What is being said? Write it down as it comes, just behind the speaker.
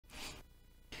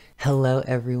Hello,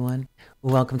 everyone.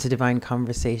 Welcome to Divine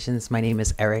Conversations. My name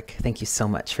is Eric. Thank you so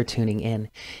much for tuning in.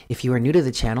 If you are new to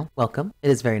the channel, welcome.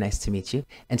 It is very nice to meet you.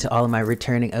 And to all of my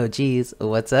returning OGs,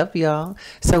 what's up, y'all?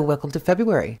 So welcome to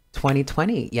February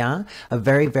 2020, yeah? A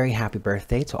very, very happy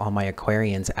birthday to all my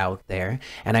Aquarians out there.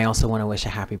 And I also want to wish a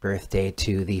happy birthday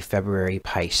to the February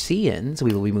Pisceans.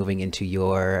 We will be moving into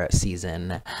your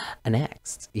season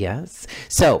next, yes?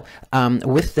 So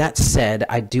with that said,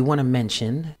 I do want to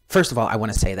mention, first of all, I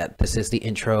want to say that this is the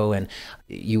intro, and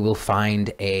you will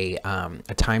find a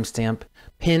timestamp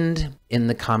pinned in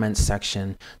the comments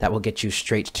section that will get you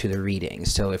straight to the reading.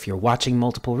 So if you're watching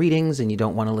multiple readings and you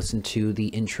don't want to listen to the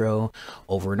intro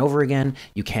over and over again,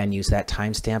 you can use that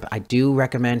timestamp. I do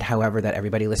recommend, however, that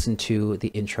everybody listen to the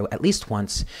intro at least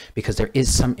once, because there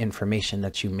is some information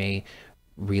that you may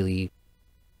really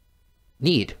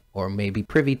need or may be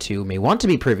privy to, may want to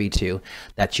be privy to,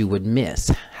 that you would miss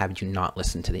had you not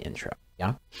listened to the intro.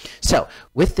 Yeah. So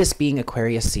with this being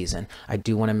Aquarius season, I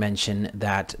do want to mention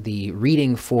that the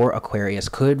reading for Aquarius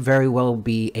could very well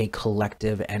be a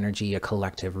collective energy, a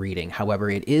collective reading. However,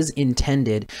 it is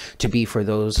intended to be for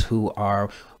those who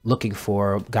are looking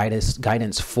for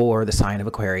guidance for the sign of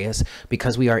Aquarius.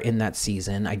 Because we are in that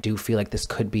season, I do feel like this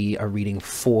could be a reading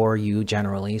for you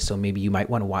generally. So maybe you might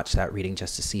want to watch that reading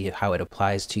just to see how it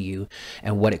applies to you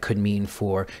and what it could mean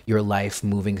for your life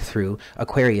moving through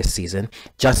Aquarius season.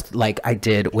 Just like I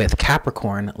did with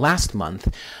Capricorn last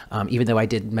month, even though I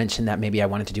did mention that maybe I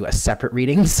wanted to do a separate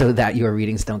reading so that your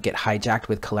readings don't get hijacked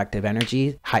with collective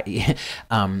energy. It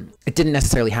didn't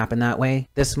necessarily happen that way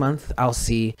this month. I'll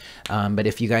see. But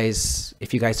if you guys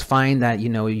find that, you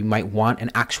know, you might want an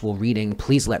actual reading,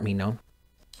 please let me know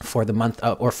for the month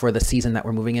or for the season that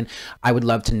we're moving in. I would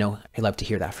love to know. I'd love to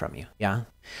hear that from you. Yeah.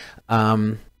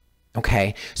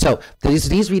 Okay, so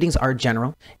these readings are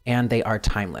general and they are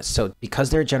timeless. So because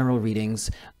they're general readings,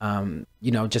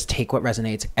 you know, just take what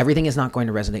resonates. Everything is not going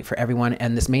to resonate for everyone,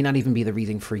 and this may not even be the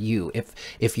reading for you.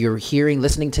 If you're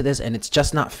listening to this and it's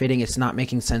just not fitting, it's not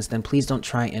making sense, then please don't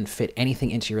try and fit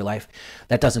anything into your life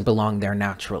that doesn't belong there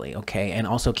naturally, okay? And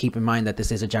also keep in mind that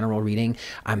this is a general reading.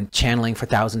 I'm channeling for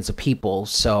thousands of people,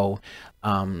 so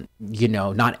you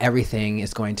know, not everything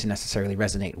is going to necessarily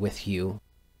resonate with you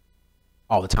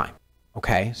all the time.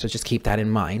 Okay, so just keep that in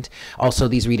mind. Also,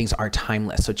 these readings are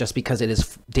timeless. So just because it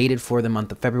is dated for the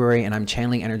month of February and I'm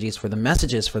channeling energies for the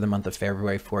messages for the month of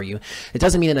February for you, it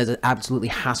doesn't mean that it absolutely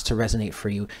has to resonate for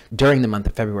you during the month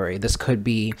of February. This could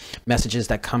be messages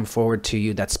that come forward to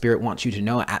you that Spirit wants you to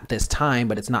know at this time,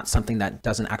 but it's not something that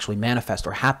doesn't actually manifest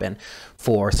or happen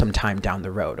for some time down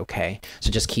the road, okay?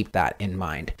 So just keep that in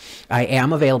mind. I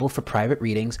am available for private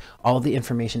readings. All the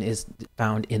information is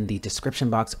found in the description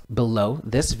box below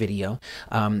this video.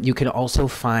 You can also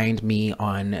find me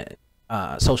on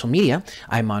social media.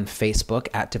 I'm on Facebook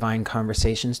at Divine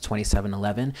Conversations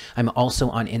 2711. I'm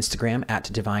also on Instagram at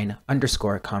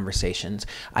Divine_Conversations.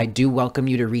 I do welcome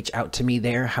you to reach out to me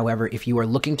there. However, if you are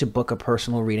looking to book a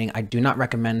personal reading, I do not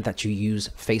recommend that you use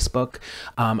Facebook.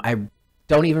 I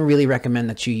don't even really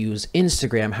recommend that you use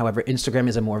Instagram. However, Instagram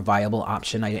is a more viable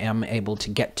option. I am able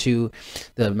to get to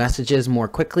the messages more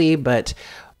quickly, but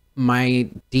my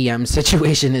DM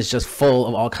situation is just full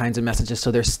of all kinds of messages,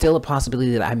 so there's still a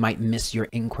possibility that I might miss your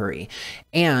inquiry.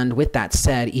 And with that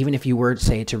said, even if you were,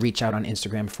 say, to reach out on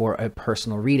Instagram for a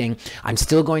personal reading, I'm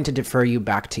still going to defer you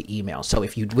back to email. So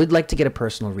if you would like to get a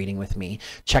personal reading with me,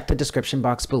 check the description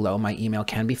box below. My email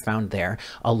can be found there,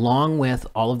 along with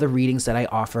all of the readings that I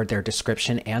offer, their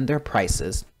description and their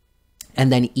prices. And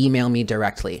then email me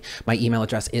directly. My email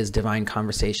address is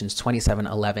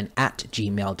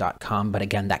divineconversations2711@gmail.com. But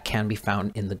again, that can be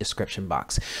found in the description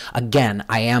box. Again,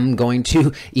 I am going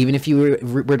to, even if you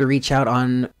were to reach out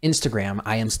on Instagram,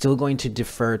 I am still going to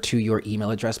defer to your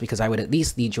email address, because I would at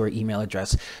least need your email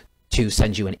address to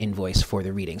send you an invoice for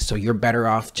the reading. So you're better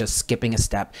off just skipping a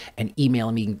step and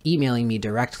emailing me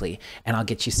directly, and I'll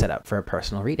get you set up for a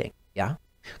personal reading. Yeah?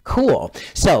 Cool.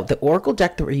 So the oracle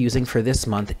deck that we're using for this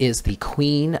month is the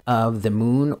Queen of the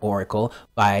Moon Oracle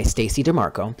by Stacey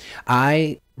DeMarco.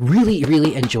 I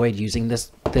really enjoyed using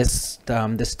this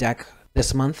deck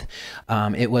this month.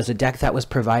 It was a deck that was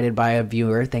provided by a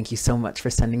viewer. Thank you so much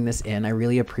for sending this in. I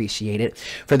really appreciate it.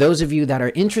 For those of you that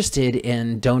are interested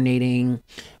in donating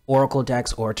oracle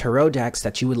decks or tarot decks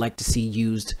that you would like to see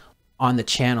used on the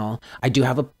channel, I do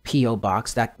have a PO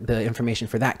box. That the information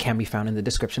for that can be found in the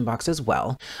description box as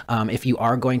well. If you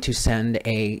are going to send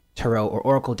a tarot or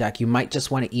oracle deck, you might just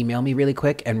want to email me really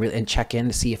quick and check in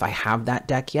to see if I have that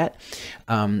deck yet,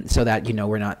 so that you know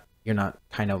you're not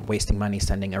kind of wasting money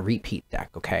sending a repeat deck,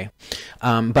 okay?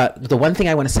 But the one thing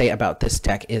I want to say about this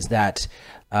deck is that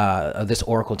of this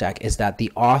oracle deck is that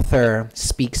the author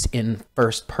speaks in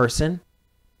first person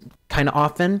kind of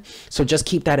often. So just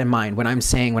keep that in mind when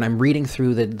I'm reading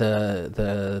through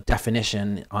the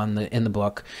definition in the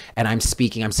book, and I'm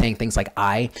saying things like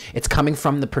it's coming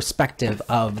from the perspective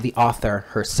of the author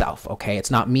herself. Okay.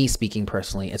 It's not me speaking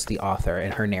personally. It's the author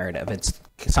and her narrative.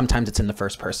 Sometimes it's in the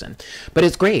first person, but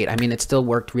it's great. I mean, it still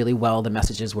worked really well. The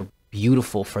messages were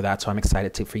beautiful for that. So I'm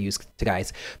excited for you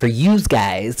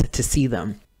guys to see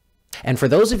them. And for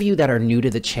those of you that are new to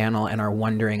the channel and are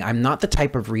wondering, I'm not the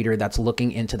type of reader that's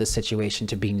looking into the situation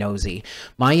to be nosy.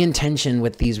 My intention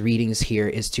with these readings here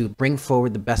is to bring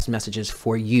forward the best messages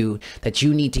for you that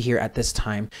you need to hear at this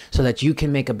time, so that you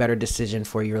can make a better decision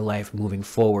for your life moving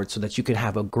forward, so that you could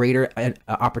have a greater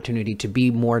opportunity to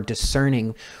be more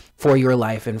discerning for your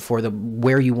life and for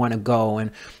where you want to go, and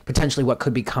potentially what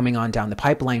could be coming on down the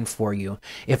pipeline for you.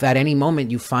 If at any moment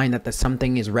you find that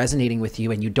something is resonating with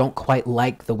you and you don't quite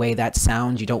like the way that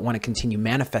sounds, you don't want to continue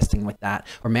manifesting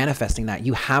that,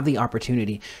 you have the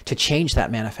opportunity to change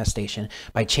that manifestation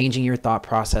by changing your thought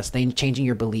process, then changing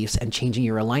your beliefs and changing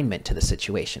your alignment to the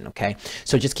situation. Okay.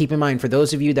 So just keep in mind, for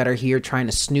those of you that are here trying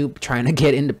to snoop, trying to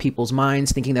get into people's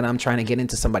minds, thinking that I'm trying to get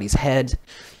into somebody's head,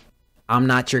 I'm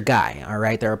not your guy. All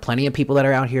right. There are plenty of people that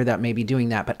are out here that may be doing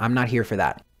that, but I'm not here for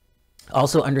that.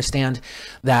 Also understand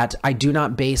that I do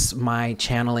not base my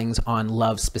channelings on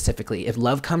love specifically. If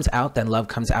love comes out, then love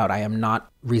comes out. I am not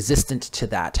resistant to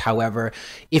that. However,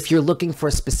 if you're looking for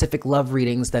specific love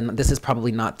readings, then this is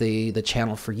probably not the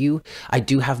channel for you. I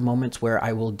do have moments where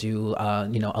I will do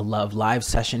a love live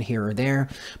session here or there,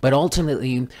 but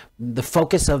ultimately the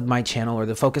focus of my channel, or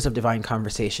the focus of Divine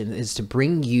Conversation, is to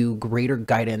bring you greater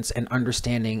guidance and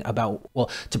understanding about,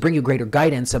 to bring you greater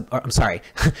guidance,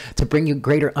 to bring you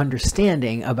greater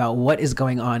understanding about what is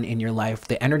going on in your life,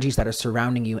 the energies that are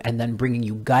surrounding you, and then bringing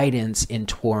you guidance in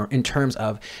terms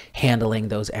of handling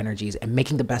those energies and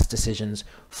making the best decisions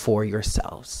for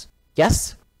yourselves.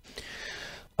 Yes?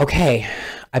 Okay,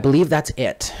 I believe that's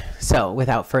it. So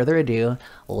without further ado,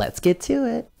 let's get to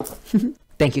it.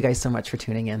 Thank you guys so much for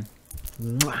tuning in.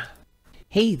 Mwah.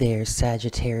 Hey there,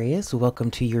 Sagittarius.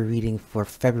 Welcome to your reading for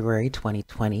February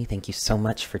 2020. Thank you so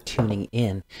much for tuning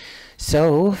in.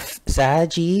 So,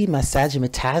 Saggy, my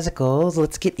Sagittasicals,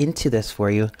 let's get into this for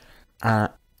you.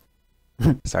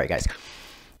 Sorry, guys.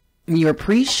 Your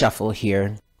pre-shuffle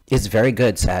here is very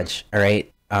good, Sag. All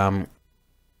right.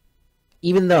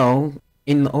 Even though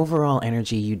in the overall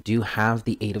energy you do have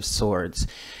the Eight of Swords,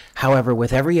 however,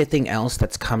 with everything else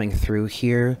that's coming through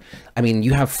here, I mean,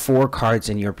 you have 4 cards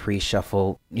in your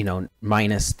pre-shuffle,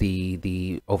 minus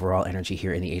the overall energy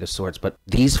here in the Eight of Swords. But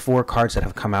these 4 cards that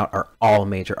have come out are all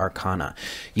major arcana.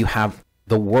 You have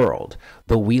the World,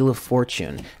 the Wheel of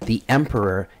Fortune, the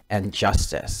Emperor, and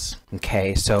Justice.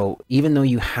 Okay, so even though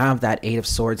you have that Eight of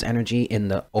Swords energy in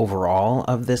the overall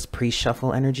of this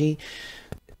pre-shuffle energy,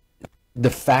 the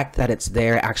fact that it's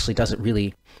there actually doesn't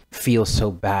really feel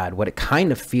so bad. What it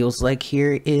kind of feels like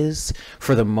here is,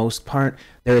 for the most part,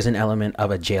 there is an element of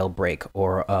a jailbreak,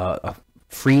 or a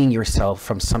freeing yourself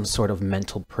from some sort of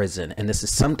mental prison. And this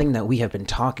is something that we have been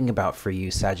talking about for you,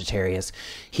 Sagittarius,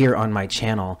 here on my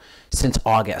channel since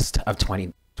August of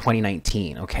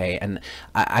 2019. Okay. And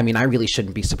I mean, I really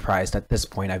shouldn't be surprised at this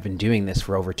point. I've been doing this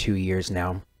for over 2 years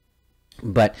now,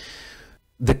 but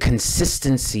the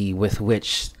consistency with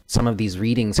which some of these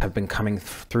readings have been coming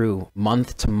through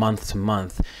month to month to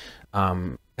month,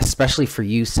 especially for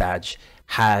you, Sag,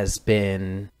 has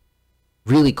been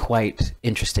really quite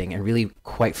interesting and really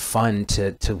quite fun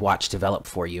to watch develop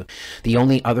for you. The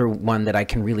only other one that I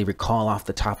can really recall off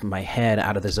the top of my head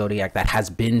out of the Zodiac that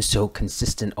has been so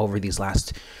consistent over these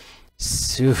last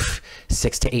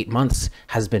 6 to 8 months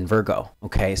has been Virgo.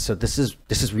 Okay, so this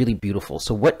is really beautiful.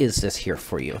 So what is this here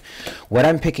for you? What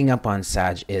I'm picking up on,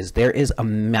 Sag, is there is a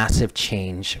massive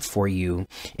change for you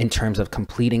in terms of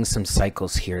completing some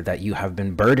cycles here that you have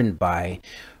been burdened by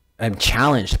and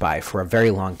challenged by for a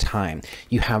very long time.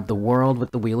 You have the World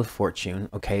with the Wheel of Fortune.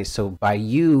 Okay, so by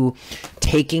you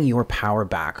taking your power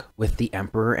back with the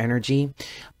Emperor energy,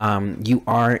 you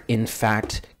are in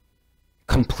fact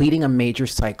completing a major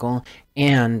cycle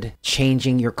and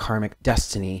changing your karmic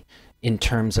destiny in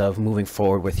terms of moving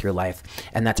forward with your life.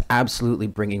 And that's absolutely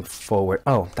bringing forward,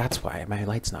 oh, that's why my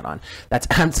light's not on. That's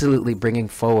absolutely bringing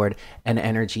forward an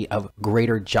energy of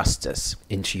greater justice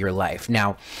into your life.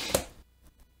 Now,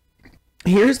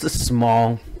 here's the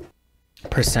small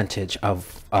percentage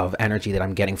of energy that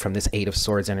I'm getting from this Eight of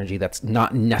Swords energy that's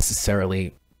not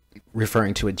necessarily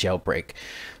referring to a jailbreak.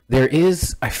 There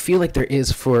is, I feel like there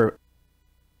is, for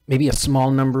maybe a small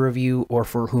number of you, or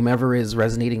for whomever is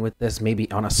resonating with this,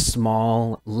 maybe on a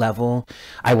small level,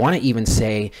 I want to even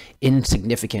say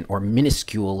insignificant or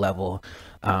minuscule level,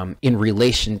 in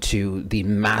relation to the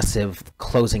massive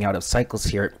closing out of cycles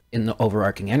here in the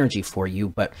overarching energy for you.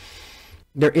 But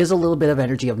there is a little bit of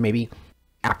energy of maybe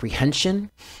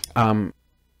apprehension.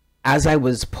 As I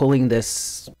was pulling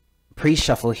this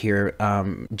pre-shuffle here,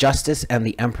 Justice and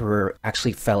the Emperor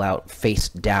actually fell out face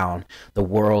down. The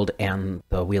World and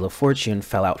the Wheel of Fortune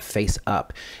fell out face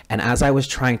up. And as I was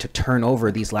trying to turn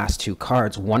over these last two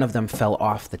cards, one of them fell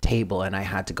off the table and I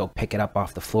had to go pick it up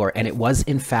off the floor. And it was,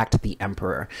 in fact, the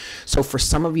Emperor. So for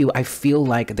some of you, I feel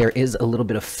like there is a little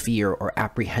bit of fear or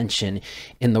apprehension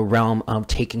in the realm of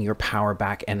taking your power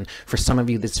back. And for some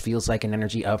of you, this feels like an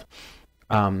energy of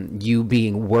you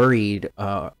being worried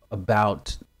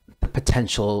about the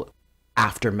potential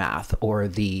aftermath or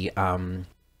the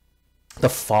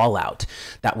fallout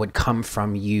that would come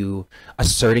from you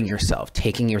asserting yourself,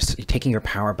 taking your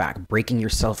power back, breaking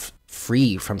yourself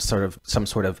free from some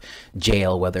sort of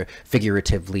jail, whether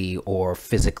figuratively or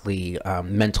physically,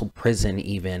 mental prison,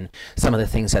 even some of the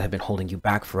things that have been holding you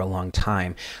back for a long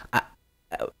time.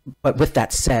 But with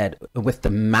that said, with the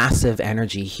massive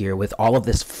energy here, with all of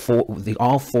this,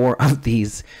 all four of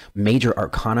these major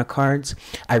arcana cards,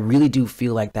 I really do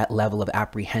feel like that level of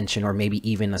apprehension, or maybe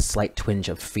even a slight twinge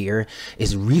of fear,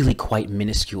 is really quite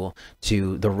minuscule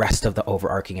to the rest of the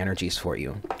overarching energies for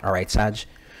you. All right, Sag?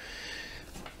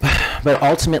 But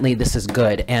ultimately, this is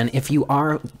good. And if you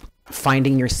are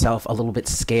finding yourself a little bit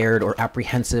scared or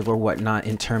apprehensive or whatnot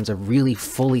in terms of really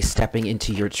fully stepping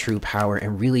into your true power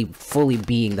and really fully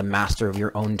being the master of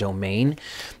your own domain,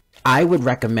 I would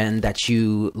recommend that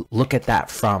you look at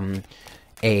that from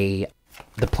the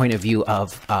point of view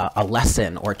of a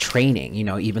lesson or training, you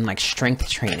know, even like strength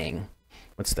training.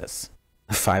 What's this?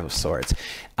 The Five of Swords.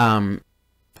 You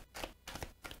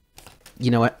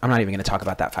know what? I'm not even going to talk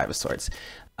about that Five of Swords.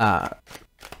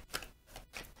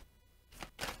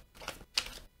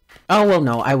 Oh, well,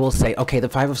 no, I will say, okay, the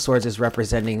Five of Swords is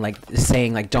representing, like,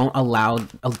 saying, like, don't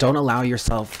allow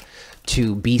yourself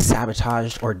to be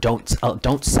sabotaged, or don't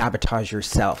sabotage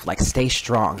yourself. Like, stay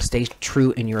strong, stay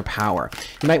true in your power.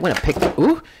 You might want to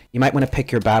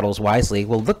pick your battles wisely.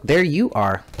 Well, look, there you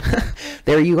are.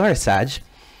 There you are, Sag.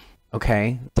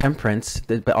 Okay, Temperance,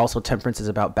 but also Temperance is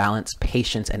about balance,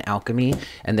 patience, and alchemy.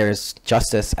 And there's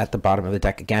Justice at the bottom of the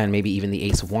deck again, maybe even the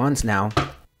Ace of Wands now.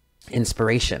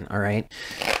 Inspiration. All right,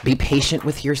 be patient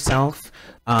with yourself.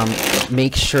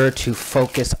 Make sure to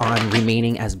focus on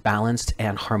remaining as balanced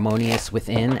and harmonious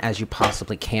within as you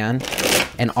possibly can,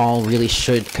 and all really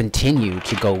should continue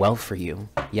to go well for you.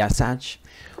 Yes, Sag?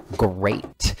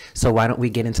 Great. So why don't we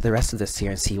get into the rest of this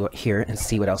here and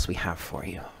see what else we have for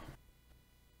you.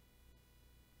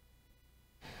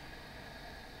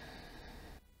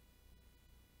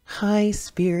 Hi,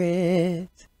 Spirit.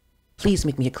 Please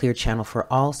make me a clear channel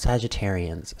for all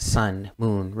Sagittarians, Sun,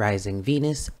 Moon, Rising,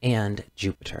 Venus, and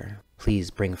Jupiter.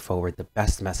 Please bring forward the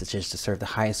best messages to serve the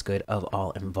highest good of all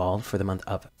involved for the month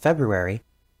of February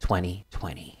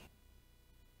 2020.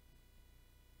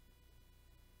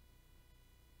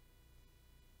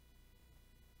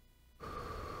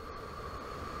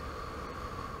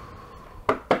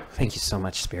 Thank you so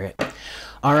much, Spirit.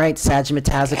 All right,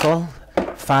 Sagittarius,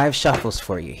 5 shuffles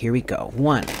for you. Here we go.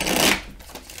 1.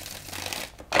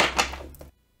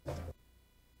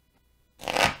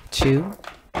 2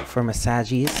 for my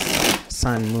Saggies,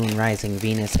 Sun, Moon, Rising,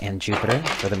 Venus, and Jupiter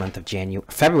for the month of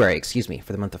February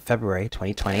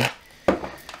 2020.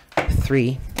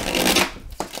 3.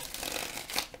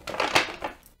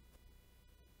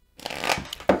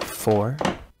 4.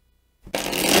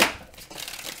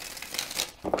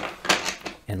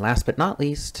 And last but not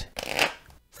least,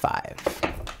 5.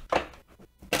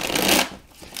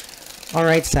 All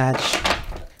right, Sag.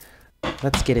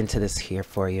 Let's get into this here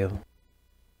for you.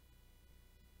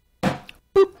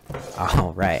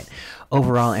 All right.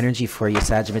 Overall energy for you,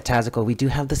 Sagittarius. We do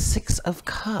have the 6 of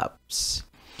Cups.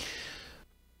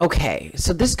 Okay,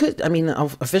 so this could,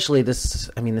 officially this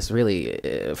really,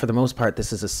 for the most part,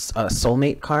 this is a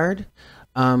soulmate card.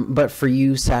 But for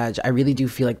you, Sag, I really do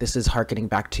feel like this is hearkening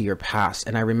back to your past.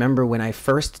 And I remember when I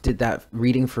first did that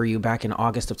reading for you back in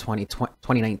August of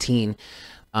 2019,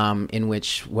 in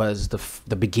which was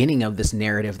the beginning of this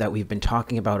narrative that we've been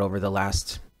talking about over the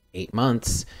last 8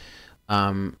 months.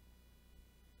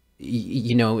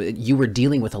 You know, you were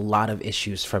dealing with a lot of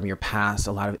issues from your past,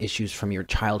 a lot of issues from your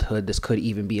childhood. This could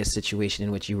even be a situation in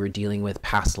which you were dealing with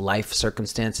past life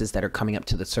circumstances that are coming up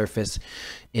to the surface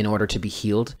in order to be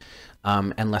healed,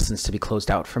 and lessons to be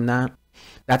closed out from that.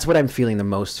 That's what I'm feeling the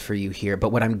most for you here. But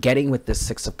what I'm getting with this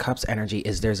Six of Cups energy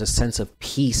is there's a sense of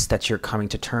peace that you're coming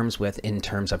to terms with in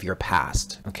terms of your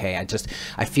past. Okay.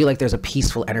 I feel like there's a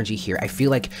peaceful energy here. I feel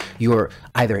like you're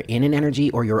either in an energy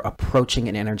or you're approaching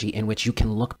an energy in which you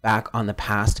can look back on the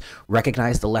past,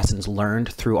 recognize the lessons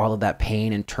learned through all of that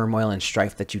pain and turmoil and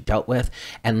strife that you dealt with,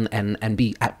 and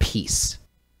be at peace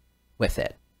with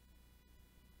it.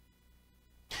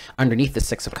 Underneath the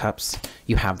Six of Cups,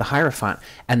 you have the Hierophant,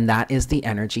 and that is the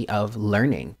energy of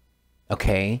learning.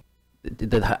 Okay,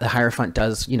 the Hierophant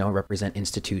does, you know, represent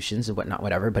institutions and whatnot,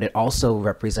 whatever, but it also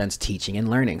represents teaching and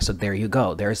learning. So there you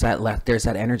go. There's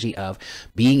that energy of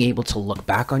being able to look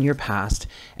back on your past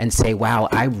and say, wow,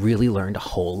 I really learned a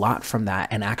whole lot from that,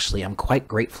 and actually I'm quite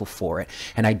grateful for it.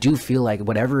 And I do feel like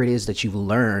whatever it is that you've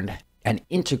learned and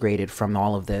integrated from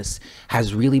all of this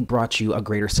has really brought you a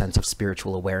greater sense of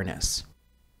spiritual awareness.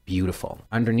 Beautiful.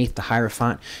 Underneath the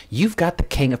Hierophant, you've got the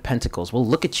King of Pentacles. Well,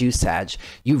 look at you, Sag.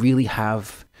 You really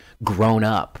have grown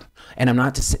up. And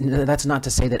that's not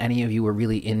to say that any of you were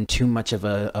really in too much of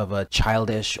a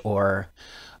childish or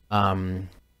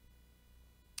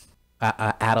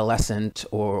adolescent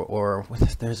or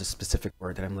there's a specific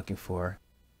word that I'm looking for.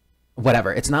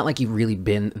 Whatever. It's not like you've really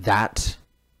been that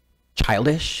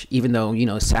childish, even though, you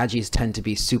know, Saggies tend to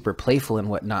be super playful and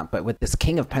whatnot. But with this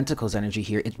King of Pentacles energy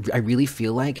here, I really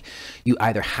feel like you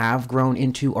either have grown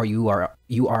into, or you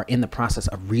are in the process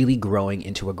of really growing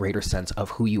into a greater sense of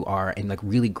who you are, and like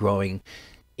really growing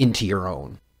into your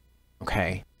own.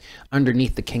 Okay.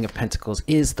 Underneath the King of Pentacles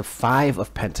is the Five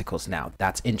of Pentacles. Now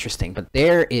that's interesting, but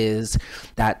there is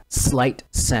that slight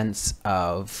sense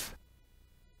of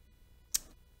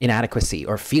inadequacy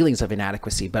or feelings of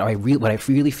inadequacy. But what I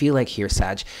really feel like here,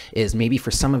 Sag, is maybe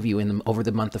for some of you over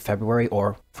the month of February,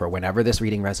 or for whenever this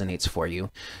reading resonates for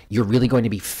you, you're really going to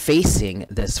be facing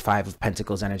this Five of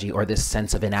Pentacles energy, or this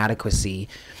sense of inadequacy,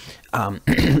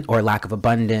 or lack of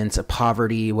abundance,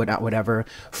 poverty, whatever,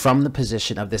 from the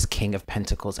position of this King of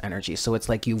Pentacles energy. So it's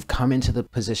like you've come into the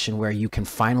position where you can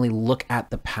finally look at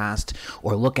the past,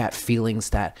 or look at feelings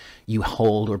that you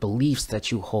hold, or beliefs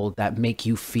that you hold that make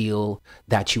you feel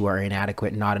that you are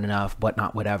inadequate, not enough,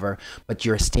 whatnot, whatever. But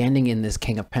you're standing in this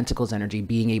King of Pentacles energy,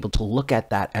 being able to look at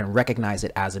that and recognize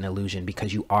it as an illusion,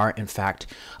 because you are in fact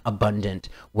abundant,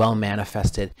 well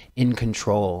manifested, in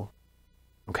control.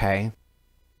 Okay.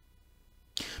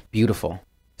 Beautiful,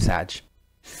 Sag.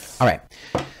 All right,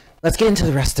 let's get into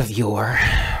the rest of your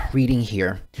reading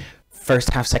here.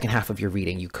 First half, second half of your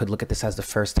reading. You could look at this as the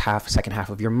first half, second half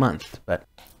of your month, but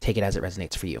take it as it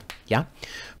resonates for you. Yeah.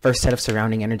 First set of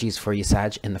surrounding energies for you,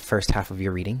 Sag. In the first half of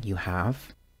your reading, you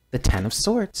have the Ten of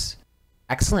Swords.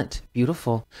 Excellent.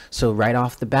 Beautiful. So right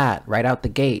off the bat, right out the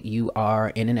gate, you are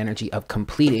in an energy of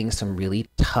completing some really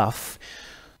tough,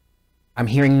 I'm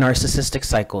hearing narcissistic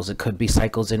cycles. It could be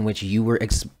cycles in which you were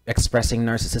expressing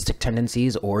narcissistic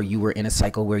tendencies, or you were in a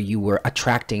cycle where you were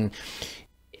attracting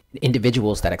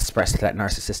individuals that expressed that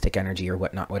narcissistic energy or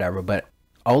whatnot, whatever. But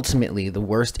ultimately, the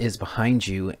worst is behind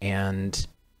you, and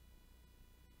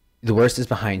you're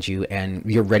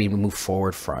ready to move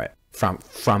forward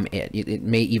from it. It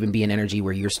may even be an energy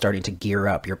where you're starting to gear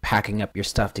up, you're packing up your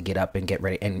stuff to get up and get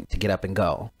ready, and to get up and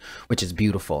go, which is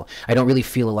beautiful. I don't really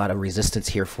feel a lot of resistance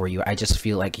here for you. I just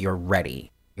feel like you're ready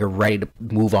to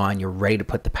move on, you're ready to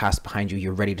put the past behind you,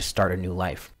 you're ready to start a new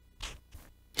life.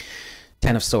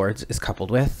 Ten of Swords is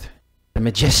coupled with the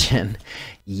Magician.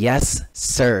 Yes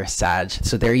sir, Sag.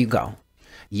 So there you go.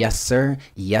 Yes sir,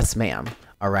 yes ma'am.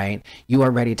 All right, you are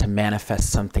ready to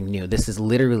manifest something new. This is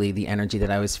literally the energy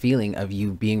that I was feeling of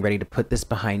you being ready to put this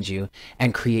behind you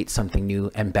and create something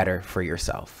new and better for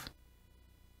yourself.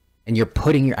 And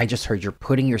I just heard you're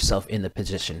putting yourself in the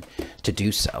position to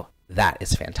do so. That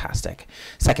is fantastic.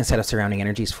 Second set of surrounding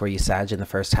energies for you, Sag, in the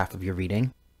first half of your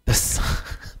reading. The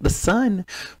sun,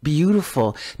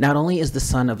 beautiful. Not only is the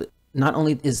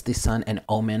sun an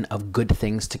omen of good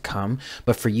things to come,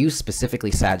 but for you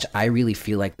specifically, Sag, I really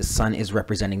feel like the sun is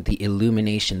representing the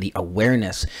illumination, the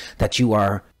awareness that you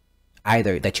are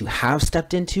either that you have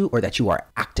stepped into or that you are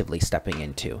actively stepping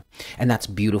into. And that's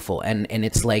beautiful. And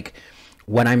it's like,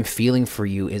 what I'm feeling for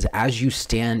you is, as you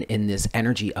stand in this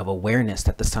energy of awareness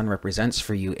that the sun represents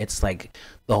for you, it's like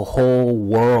the whole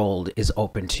world is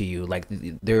open to you. Like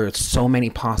there are so many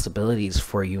possibilities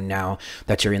for you now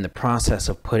that you're in the process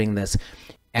of putting this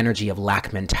energy of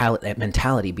lack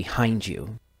mentality behind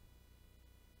you.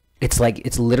 It's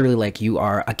literally like you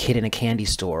are a kid in a candy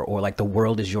store, or like the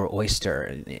world is your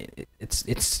oyster.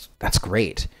 That's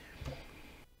great.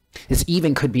 This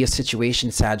even could be a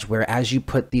situation, Sag, where as you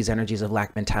put these energies of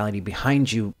lack mentality behind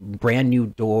you, brand new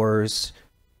doors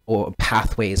or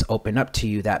pathways open up to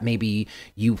you that maybe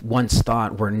you once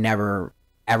thought were never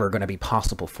ever going to be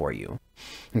possible for you.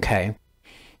 Okay.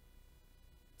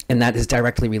 And that is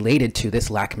directly related to this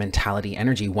lack mentality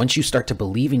energy. Once you start to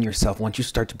believe in yourself, once you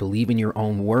start to believe in your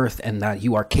own worth and that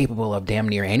you are capable of damn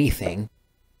near anything,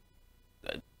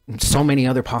 so many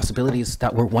other possibilities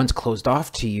that were once closed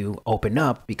off to you open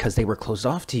up because they were closed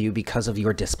off to you because of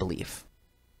your disbelief.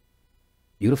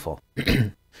 Beautiful.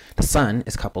 The Sun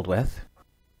is coupled with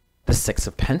the Six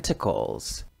of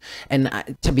Pentacles. And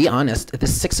to be honest, the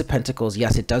Six of Pentacles,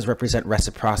 yes, it does represent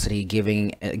reciprocity,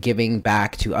 giving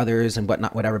back to others and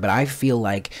whatnot, whatever. But I feel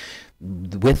like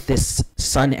with this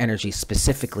Sun energy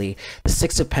specifically, the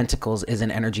Six of Pentacles is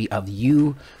an energy of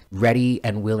you ready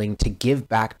and willing to give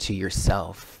back to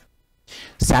yourself.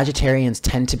 Sagittarians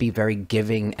tend to be very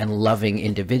giving and loving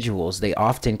individuals. They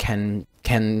often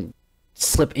can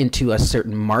slip into a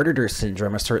certain martyr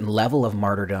syndrome, a certain level of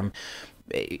martyrdom,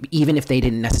 even if they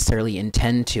didn't necessarily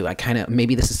intend to.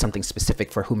 Maybe this is something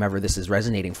specific for whomever this is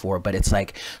resonating for, but it's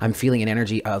like I'm feeling an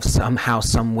energy of somehow,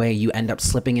 some way you end up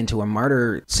slipping into a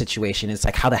martyr situation. It's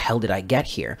like, how the hell did I get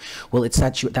here? Well,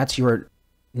 that's your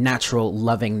natural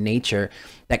loving nature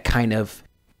that kind of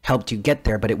helped you get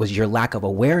there, but it was your lack of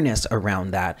awareness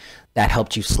around that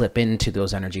helped you slip into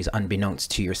those energies unbeknownst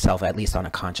to yourself, at least on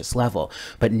a conscious level.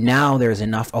 But now there's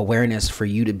enough awareness for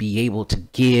you to be able to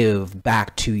give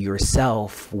back to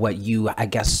yourself what you, I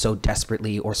guess, so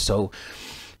desperately or so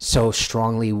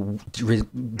strongly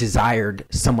desired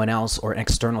someone else or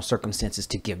external circumstances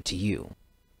to give to you.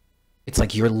 It's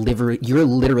like you're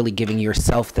literally giving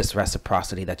yourself this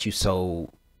reciprocity that you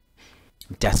so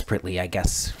desperately, I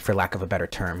guess, for lack of a better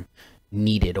term,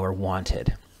 needed or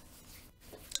wanted.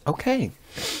 Okay.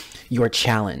 Your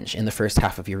challenge in the first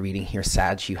half of your reading here,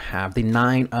 Sag, you have the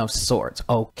Nine of Swords.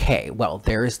 Okay, well,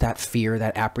 there is that fear,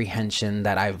 that apprehension,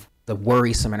 the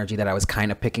worrisome energy that I was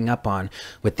kind of picking up on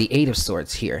with the Eight of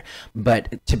Swords here.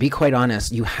 But to be quite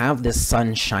honest, you have this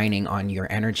sun shining on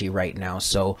your energy right now.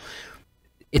 So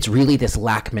it's really this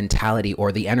lack mentality,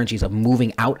 or the energies of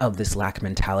moving out of this lack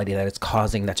mentality that's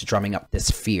drumming up this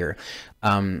fear.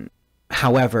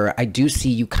 However, I do see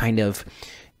you kind of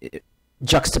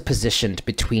juxtapositioned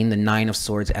between the Nine of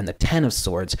Swords and the Ten of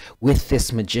Swords with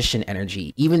this Magician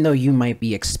energy. Even though you might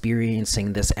be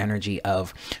experiencing this energy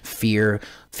of fear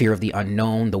of the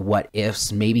unknown, the what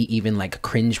ifs, maybe even like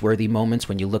cringeworthy moments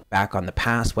when you look back on the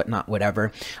past, whatnot,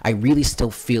 whatever, I really still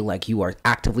feel like you are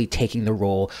actively taking the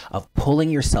role of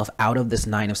pulling yourself out of this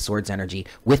Nine of Swords energy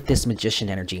with this Magician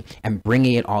energy and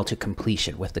bringing it all to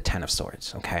completion with the Ten of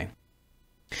Swords, okay?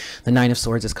 The Nine of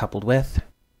Swords is coupled with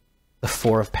the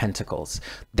Four of Pentacles.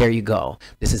 There you go.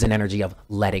 This is an energy of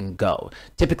letting go.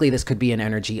 Typically, this could be an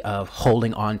energy of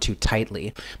holding on too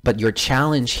tightly, but your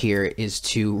challenge here is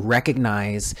to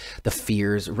recognize the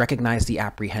fears, recognize the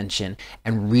apprehension,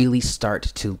 and really start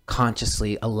to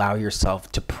consciously allow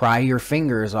yourself to pry your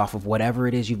fingers off of whatever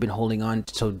it is you've been holding on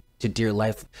to dear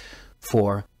life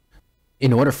for,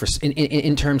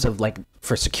 in terms of like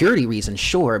for security reasons,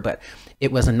 sure, but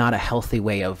it was not a healthy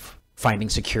way of finding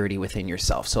security within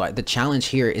yourself. So the challenge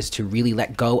here is to really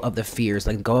let go of the fears,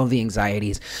 let go of the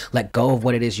anxieties, let go of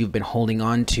what it is you've been holding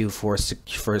on to for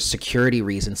security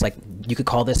reasons. Like you could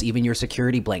call this even your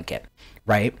security blanket,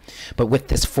 right? But with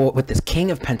this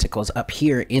King of Pentacles up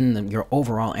here in your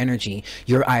overall energy,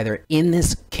 you're either in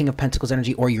this King of Pentacles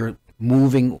energy or you're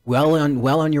moving well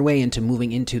on your way into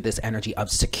moving into this energy of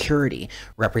security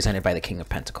represented by the King of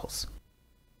Pentacles.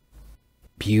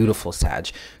 Beautiful, Sag.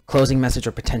 Closing message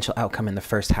or potential outcome in the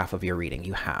first half of your reading.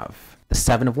 You have the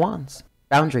Seven of Wands.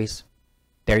 Boundaries.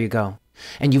 There you go.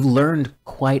 And you've learned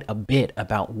quite a bit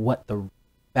about what the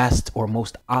best or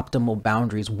most optimal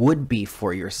boundaries would be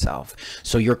for yourself.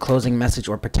 So your closing message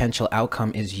or potential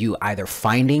outcome is you either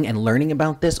finding and learning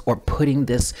about this or putting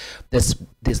this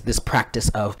practice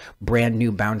of brand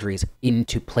new boundaries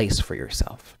into place for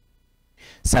yourself.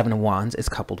 Seven of Wands is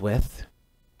coupled with,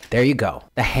 there you go,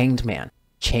 the Hanged Man.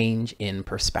 Change in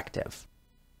perspective,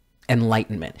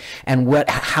 enlightenment, and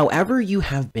however you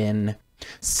have been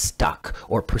stuck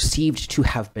or perceived to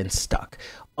have been stuck,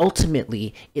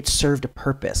 ultimately it served a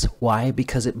purpose. Why?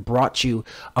 Because it brought you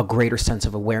a greater sense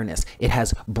of awareness. It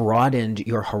has broadened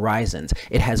your horizons.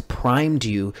 It has primed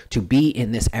you to be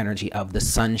in this energy of the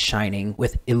sun shining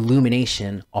with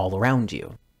illumination all around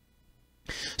you.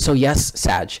 So yes,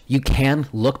 Sag, you can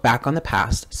look back on the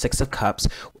past, Six of Cups,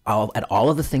 at all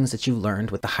of the things that you've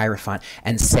learned with the Hierophant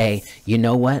and say, you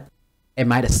know what? It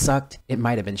might have sucked, it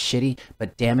might have been shitty,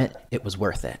 but damn it, it was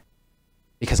worth it.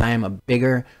 because I am a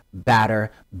bigger,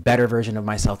 badder, better version of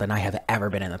myself than I have ever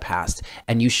been in the past.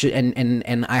 And you should,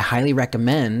 and I highly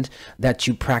recommend that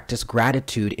you practice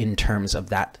gratitude in terms of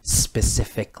that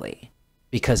specifically,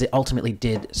 because it ultimately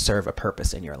did serve a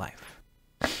purpose in your life.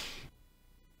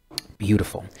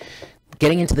 Beautiful.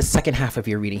 Getting into the second half of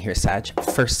your reading here, Sag.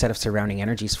 First set of surrounding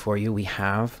energies for you, we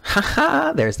have,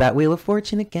 there's that Wheel of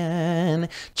Fortune again.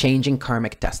 Changing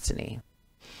karmic destiny.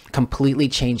 Completely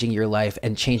changing your life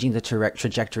and changing the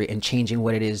trajectory and changing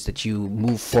what it is that you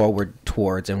move forward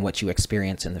towards and what you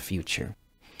experience in the future.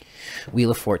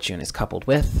 Wheel of Fortune is coupled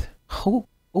with,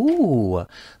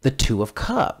 the Two of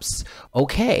Cups.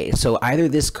 Okay, so either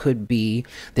this could be,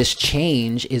 this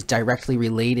change is directly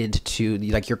related to,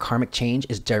 like your karmic change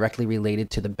is directly related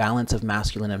to the balance of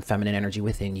masculine and feminine energy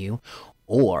within you,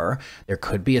 or there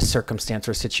could be a circumstance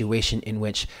or situation in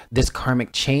which this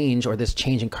karmic change or this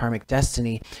change in karmic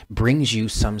destiny brings you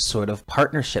some sort of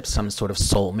partnership, some sort of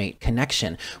soulmate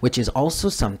connection, which is also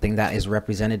something that is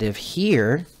representative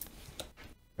here,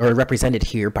 or represented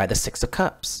here by the Six of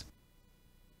Cups.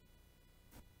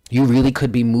 You really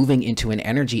could be moving into an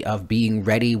energy of being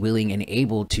ready, willing, and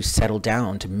able to settle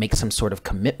down, to make some sort of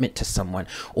commitment to someone,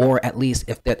 or at least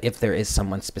if there is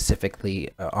someone specifically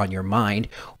on your mind,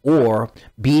 or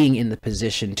being in the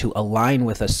position to align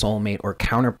with a soulmate or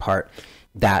counterpart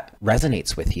that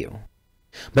resonates with you.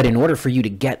 But in order for you to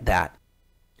get that,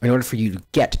 in order for you to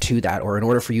get to that, or in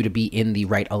order for you to be in the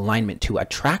right alignment to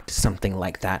attract something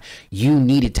like that, you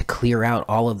needed to clear out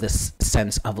all of this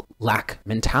sense of lack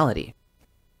mentality.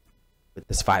 With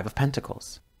this Five of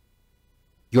Pentacles,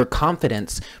 your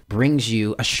confidence brings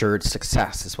you assured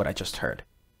success, is what I just heard.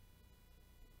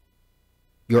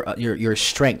 Your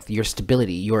strength, your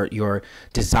stability, your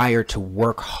desire to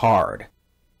work hard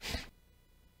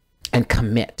and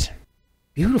commit.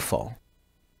 Beautiful.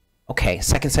 Okay,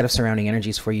 second set of surrounding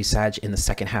energies for you, Sag. In the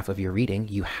second half of your reading,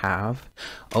 you have,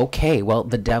 okay, well,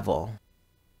 the Devil.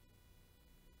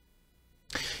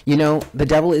 You know, the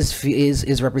Devil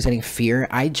is representing fear.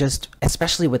 I just,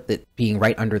 especially with it being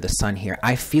right under the sun here,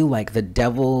 I feel like the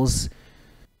Devil's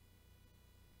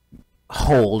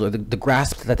hold, or the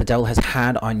grasp that the Devil has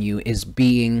had on you, is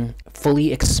being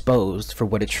fully exposed for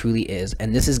what it truly is.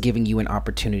 And this is giving you an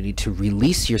opportunity to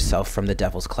release yourself from the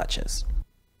Devil's clutches.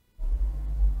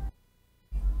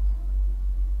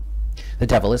 The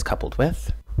Devil is coupled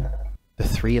with the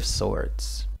Three of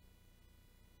Swords.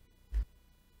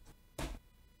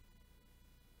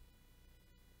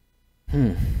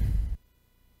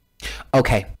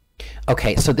 Okay,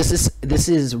 so this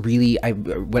is really,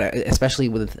 especially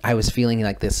with, I was feeling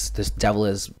like this devil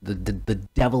is the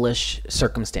devilish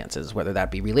circumstances, whether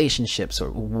that be relationships or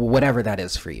whatever that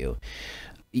is for you.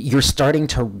 You're starting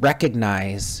to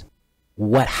recognize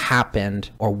what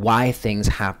happened or why things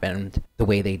happened the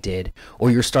way they did,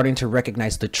 or you're starting to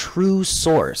recognize the true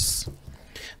source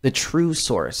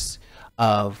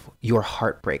of your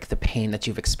heartbreak, the pain that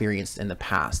you've experienced in the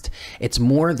past. It's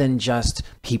more than just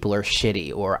people are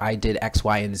shitty, or I did X,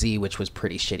 Y, and Z, which was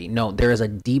pretty shitty. No, there is a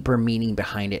deeper meaning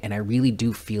behind it. And I really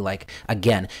do feel like,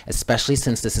 again, especially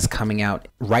since this is coming out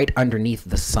right underneath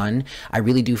the sun, I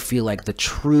really do feel like the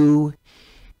true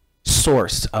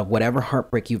source of whatever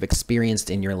heartbreak you've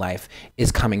experienced in your life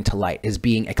is coming to light, is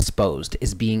being exposed,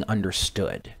 is being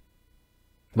understood.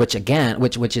 Which again,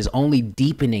 which is only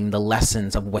deepening the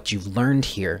lessons of what you've learned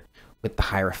here with the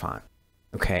Hierophant.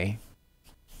 Okay.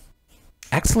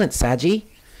 Excellent, Saggy.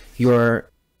 Your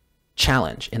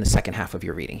challenge in the second half of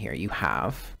your reading here, you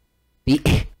have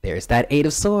there's that Eight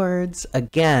of Swords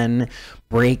again,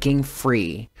 breaking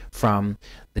free from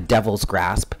the Devil's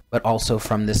grasp, but also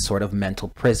from this sort of mental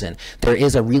prison. There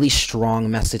is a really strong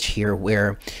message here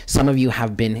where some of you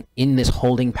have been in this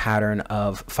holding pattern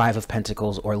of Five of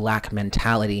Pentacles or lack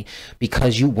mentality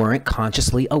because you weren't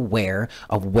consciously aware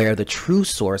of where the true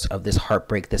source of this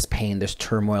heartbreak, this pain, this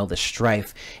turmoil, this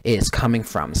strife is coming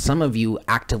from. Some of you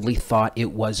actively thought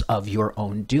it was of your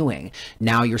own doing.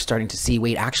 Now you're starting to see,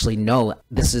 wait, actually, no,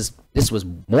 this was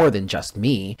more than just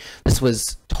me. This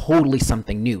was totally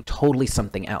something new, totally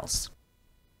something else.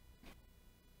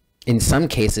 In some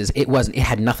cases, it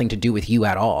had nothing to do with you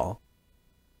at all.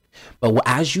 But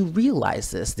as you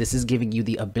realize this is giving you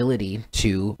the ability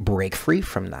to break free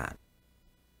from that.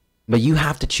 But you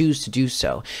have to choose to do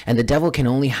so. And the Devil can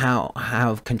only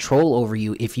have control over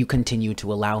you if you continue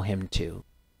to allow him to.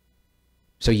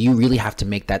 So you really have to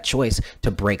make that choice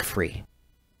to break free.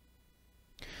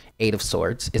 Eight of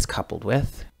Swords is coupled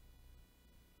with,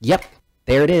 yep,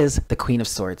 There it is, the Queen of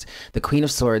Swords. The Queen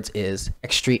of Swords is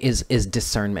extreme, is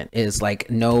discernment, is like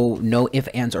no if,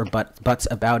 ands, or buts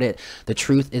about it. The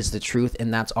truth is the truth,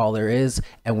 and that's all there is,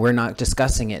 and we're not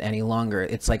discussing it any longer.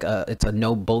 It's like it's a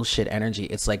no bullshit energy.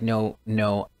 It's like, no,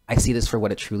 I see this for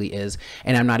what it truly is,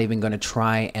 and I'm not even going to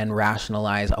try and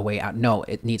rationalize a way out. No,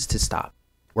 it needs to stop.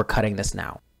 We're cutting this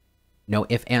now. No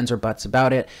if, ands, or buts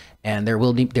about it, and there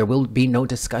will be no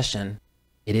discussion.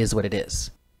 It is what it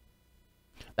is.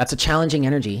 That's a challenging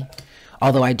energy,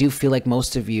 although I do feel like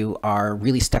most of you are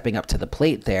really stepping up to the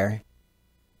plate there.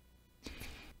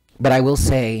 But I will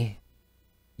say,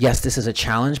 yes, this is a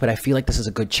challenge, but I feel like this is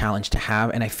a good challenge to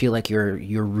have, and I feel like you're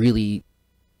really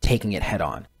taking it head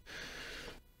on.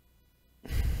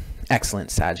 Excellent,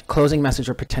 Sag. Closing message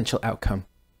or potential outcome.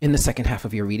 In the second half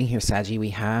of your reading here, Saggy, we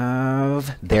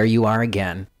have, there you are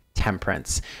again.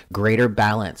 Temperance, greater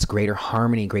balance, greater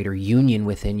harmony, greater union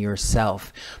within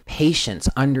yourself, patience,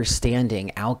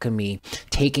 understanding, alchemy,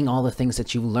 taking all the things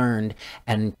that you learned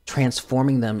and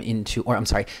transforming them into, or I'm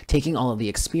sorry, taking all of the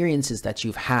experiences that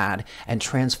you've had and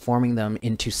transforming them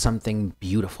into something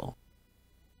beautiful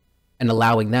and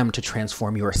allowing them to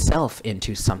transform yourself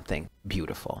into something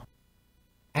beautiful.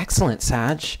 Excellent,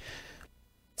 Sag.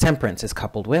 Temperance is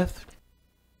coupled with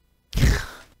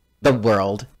the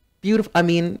world. Beautiful. I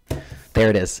mean,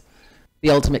 there it is. The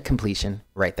ultimate completion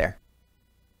right there.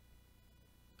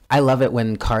 I love it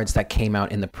when cards that came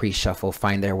out in the pre-shuffle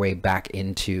find their way back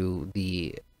into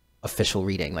the official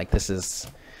reading. Like this is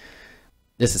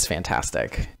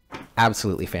fantastic.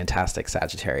 Absolutely fantastic,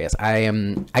 Sagittarius.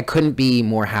 I couldn't be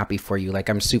more happy for you. Like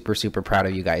I'm super, super proud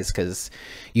of you guys because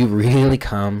you really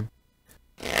come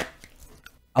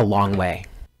a long way.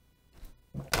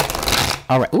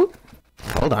 All right. Ooh.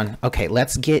 Hold on. Okay,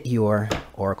 let's get your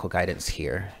oracle guidance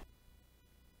here.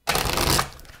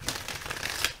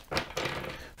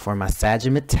 For my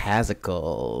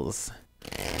Sagittariusicals.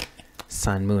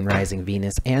 Sun, Moon, Rising,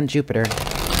 Venus, and Jupiter.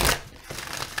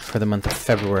 For the month of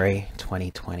February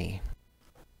 2020.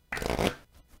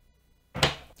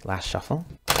 Last shuffle.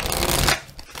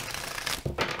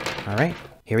 All right,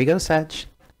 here we go, Sag.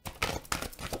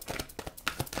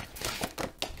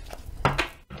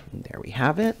 There we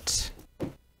have it.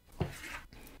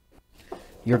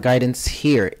 Your guidance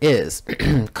here is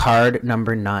card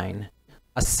number 9,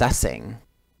 assessing.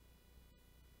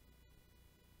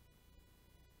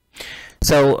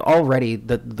 So already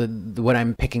what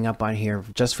I'm picking up on here,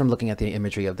 just from looking at the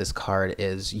imagery of this card,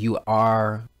 is you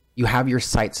have your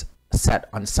sights set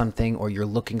on something, or you're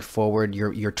looking forward,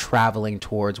 you're traveling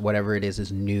towards whatever it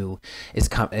is new, is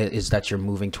that you're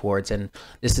moving towards. And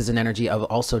this is an energy of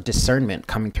also discernment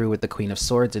coming through with the Queen of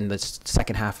Swords in the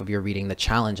second half of your reading, the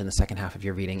challenge in the second half of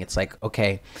your reading. It's like,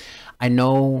 okay,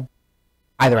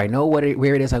 either I know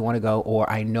where it is I want to go, or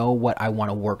I know what I want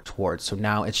to work towards. So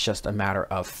now it's just a matter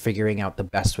of figuring out the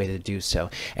best way to do so.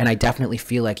 And I definitely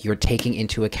feel like you're taking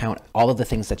into account all of the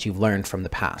things that you've learned from the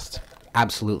past.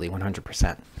 Absolutely,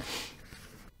 100%.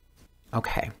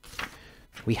 Okay,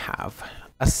 we have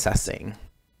assessing.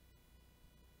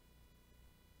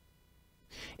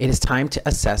 It is time to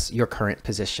assess your current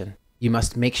position. You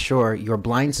must make sure your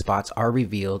blind spots are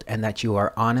revealed and that you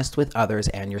are honest with others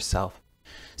and yourself.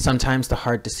 Sometimes the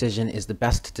hard decision is the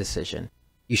best decision.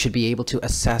 You should be able to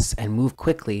assess and move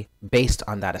quickly based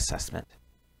on that assessment.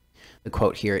 The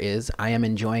quote here is, I am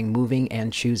enjoying moving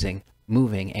and choosing,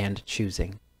 moving and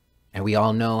choosing. And we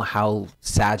all know how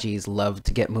Saggies love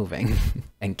to get moving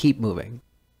and keep moving.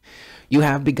 You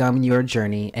have begun your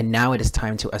journey, and now it is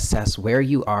time to assess where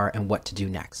you are and what to do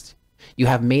next. You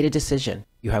have made a decision.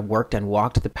 You have worked and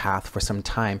walked the path for some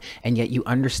time, and yet you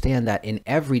understand that in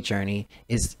every journey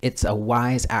it's a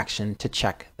wise action to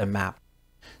check the map.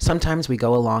 Sometimes we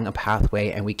go along a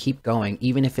pathway and we keep going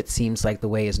even if it seems like the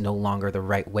way is no longer the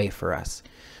right way for us.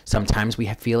 Sometimes we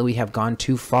feel we have gone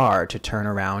too far to turn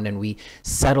around, and we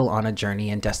settle on a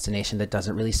journey and destination that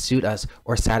doesn't really suit us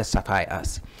or satisfy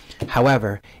us.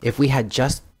 However, if we had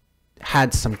just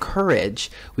had some courage,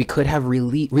 we could have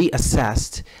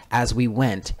reassessed as we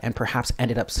went and perhaps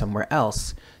ended up somewhere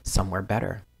else, somewhere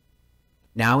better.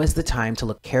 Now is the time to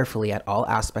look carefully at all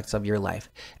aspects of your life,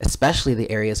 especially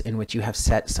the areas in which you have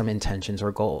set some intentions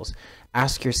or goals.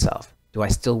 Ask yourself, do I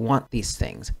still want these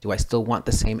things? Do I still want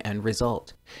the same end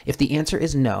result? If the answer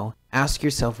is no, ask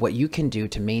yourself what you can do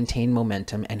to maintain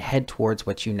momentum and head towards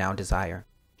what you now desire.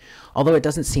 Although it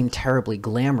doesn't seem terribly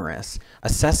glamorous,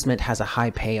 assessment has a high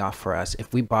payoff for us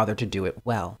if we bother to do it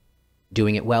well.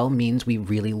 Doing it well means we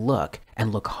really look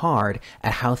hard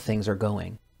at how things are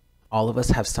going. all of us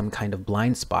have some kind of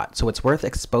blind spot, so it's worth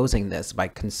exposing this by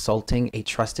consulting a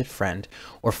trusted friend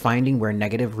or finding where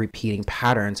negative repeating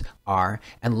patterns are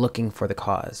and looking for the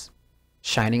cause.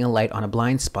 Shining a light on a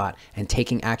blind spot and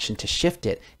taking action to shift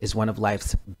it is one of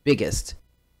life's big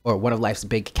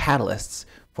catalysts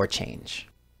for change.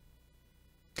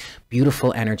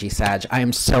 Beautiful energy, Sag. I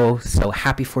am so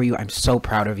happy for you. I'm so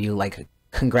proud of you. Like,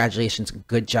 congratulations,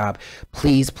 good job.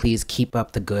 Please keep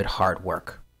up the good hard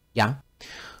work. Yeah.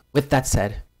 With that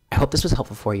said, I hope this was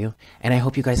helpful for you, and I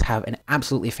hope you guys have an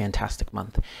absolutely fantastic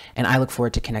month. And I look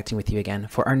forward to connecting with you again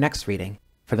for our next reading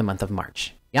for the month of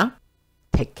March. Yeah?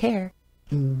 Take care.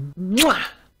 Mwah!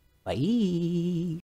 Bye.